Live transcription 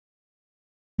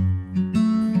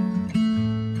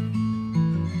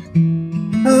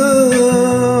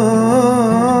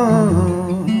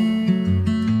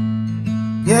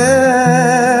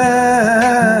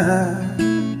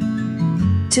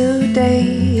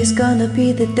gonna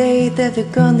be the day that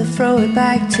they're gonna throw it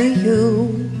back to you.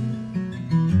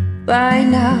 By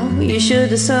now, you should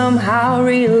have somehow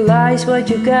realized what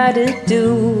you gotta do.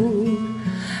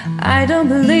 I don't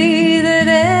believe that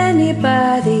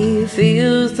anybody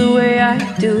feels the way I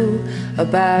do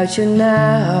about you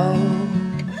now.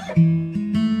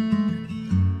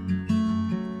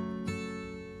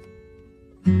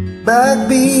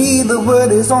 Backbeat, the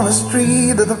word is on the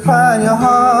street that the fire in your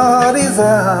heart is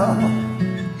out.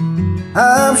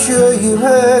 I'm sure you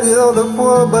heard it all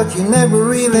before, but you never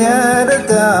really had a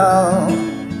doubt.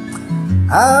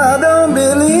 I don't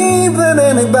believe that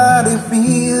anybody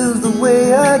feels the way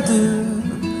I do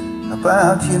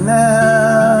about you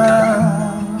now.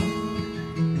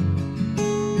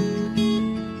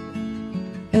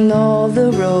 And all the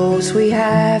roads we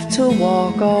have to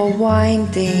walk are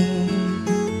winding,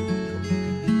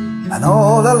 and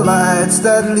all the lights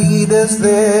that lead us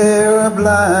there are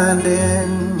blinding.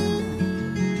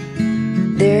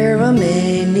 There are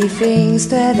many things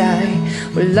that I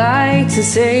would like to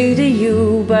say to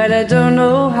you, but I don't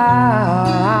know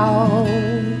how.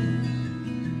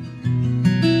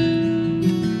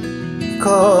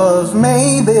 'Cause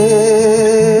maybe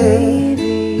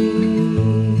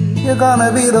you're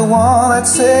gonna be the one that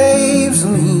saves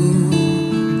me.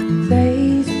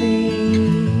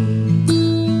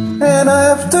 And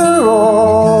after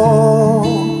all,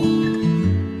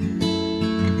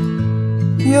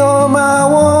 you're my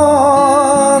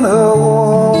wonderwall.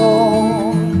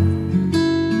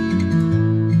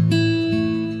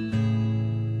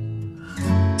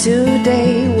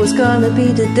 Today was gonna be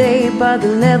the day, but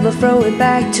they'll never throw it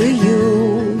back to you.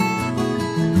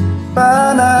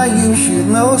 By now you should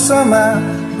know somehow,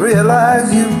 realize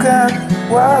you've got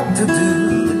what to do.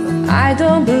 I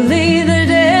don't believe that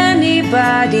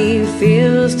anybody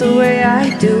feels the way I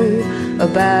do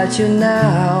about you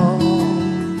now.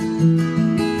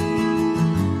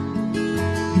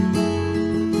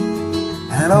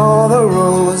 And all the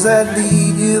roads that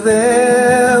lead you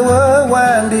there were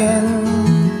winding,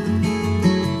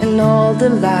 and all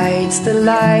the lights that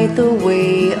light the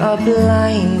way are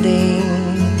blinding.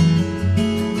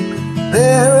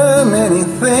 There are many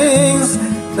things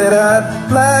that I'd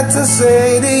like to say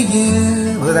to you,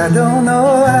 but I don't know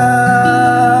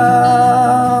how.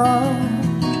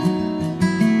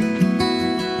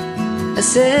 I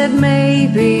said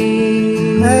maybe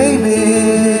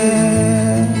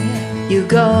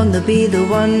you're gonna be the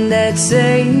one that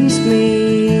saves me.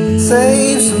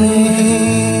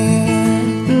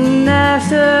 And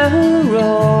after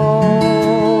all,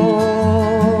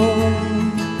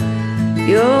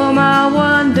 you're my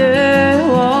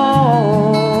wonderwall.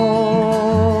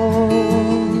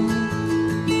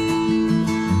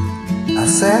 I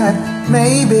said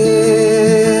maybe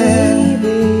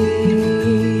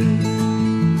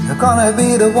you're gonna be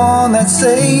the one that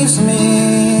saves me.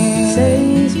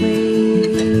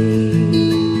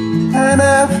 And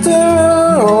after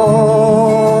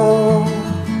all,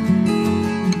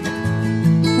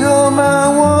 you're my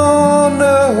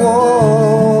wonderwall.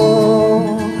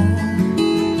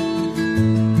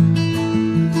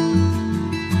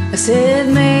 I said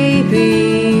maybe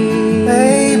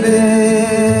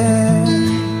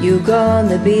you're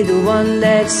gonna be the one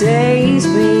that saves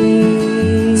me.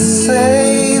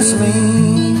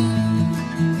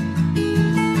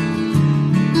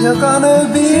 You're gonna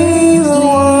be the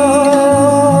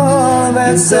one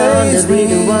that saves me. You're gonna be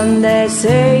the one that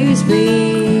saves me.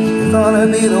 You're gonna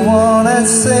be the one that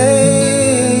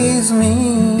saves me,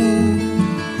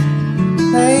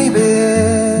 baby.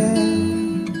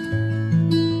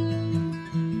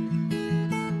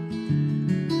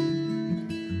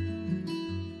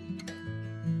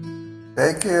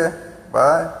 Take care.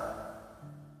 Bye.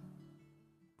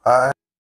 Bye.